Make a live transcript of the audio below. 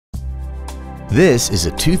This is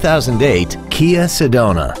a 2008 Kia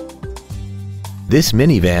Sedona. This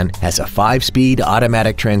minivan has a 5-speed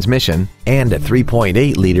automatic transmission and a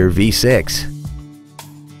 3.8-liter V6.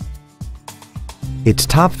 Its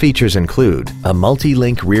top features include a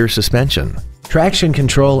multi-link rear suspension, traction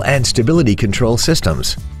control and stability control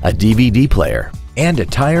systems, a DVD player, and a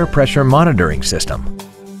tire pressure monitoring system.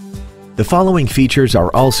 The following features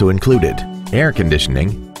are also included: air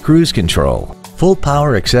conditioning, cruise control, full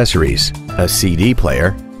power accessories, a CD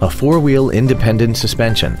player, a 4-wheel independent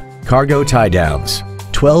suspension, cargo tie-downs,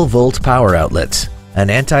 12-volt power outlets, an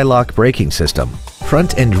anti-lock braking system,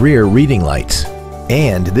 front and rear reading lights,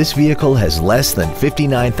 and this vehicle has less than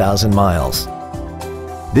 59,000 miles.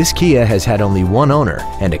 This Kia has had only one owner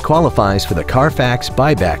and it qualifies for the Carfax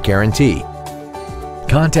buyback guarantee.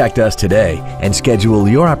 Contact us today and schedule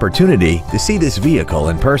your opportunity to see this vehicle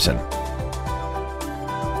in person.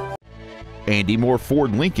 Andy Mohr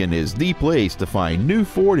Ford Lincoln is the place to find new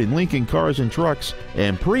Ford and Lincoln cars and trucks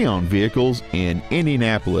and pre-owned vehicles in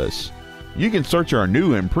Indianapolis. You can search our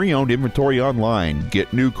new and pre-owned inventory online,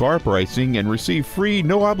 get new car pricing, and receive free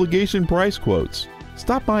no-obligation price quotes.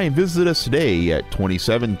 Stop by and visit us today at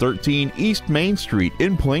 2713 East Main Street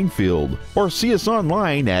in Plainfield, or see us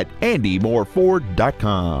online at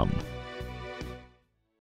andymohrford.com.